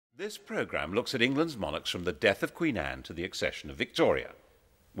This programme looks at England's monarchs from the death of Queen Anne to the accession of Victoria.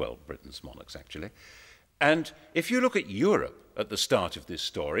 Well, Britain's monarchs, actually. And if you look at Europe at the start of this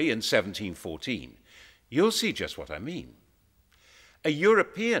story in 1714, you'll see just what I mean. A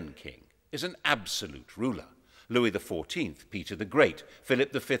European king is an absolute ruler. Louis XIV, Peter the Great,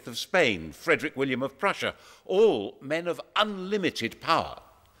 Philip V of Spain, Frederick William of Prussia, all men of unlimited power.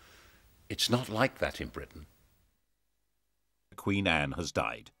 It's not like that in Britain. Queen Anne has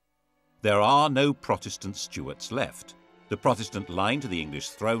died. There are no Protestant Stuarts left. The Protestant line to the English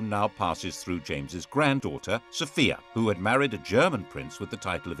throne now passes through James's granddaughter, Sophia, who had married a German prince with the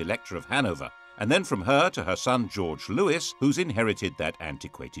title of Elector of Hanover, and then from her to her son George Louis, who's inherited that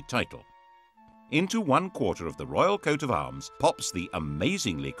antiquated title. Into one quarter of the royal coat of arms pops the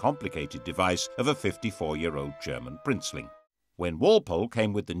amazingly complicated device of a 54-year-old German princeling. When Walpole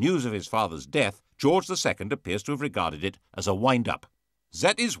came with the news of his father's death, George II appears to have regarded it as a wind-up.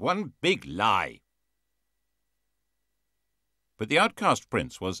 That is one big lie. But the outcast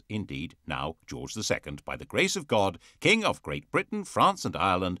prince was indeed now George II, by the grace of God, King of Great Britain, France and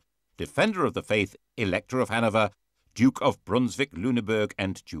Ireland, Defender of the Faith, Elector of Hanover, Duke of Brunswick-Lüneburg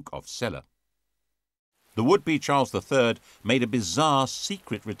and Duke of Celle. The would-be Charles III made a bizarre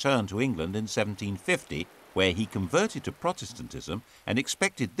secret return to England in 1750, where he converted to Protestantism and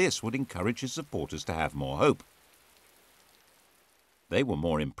expected this would encourage his supporters to have more hope. They were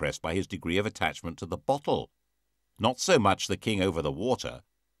more impressed by his degree of attachment to the bottle. Not so much the king over the water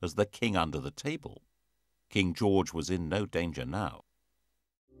as the king under the table. King George was in no danger now.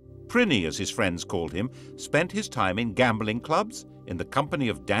 Prinny, as his friends called him, spent his time in gambling clubs, in the company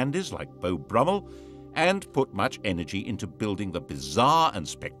of dandies like Beau Brummel, and put much energy into building the bizarre and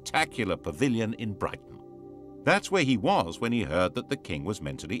spectacular pavilion in Brighton. That's where he was when he heard that the king was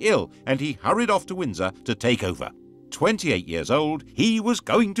mentally ill, and he hurried off to Windsor to take over. 28 years old, he was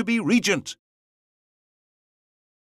going to be regent.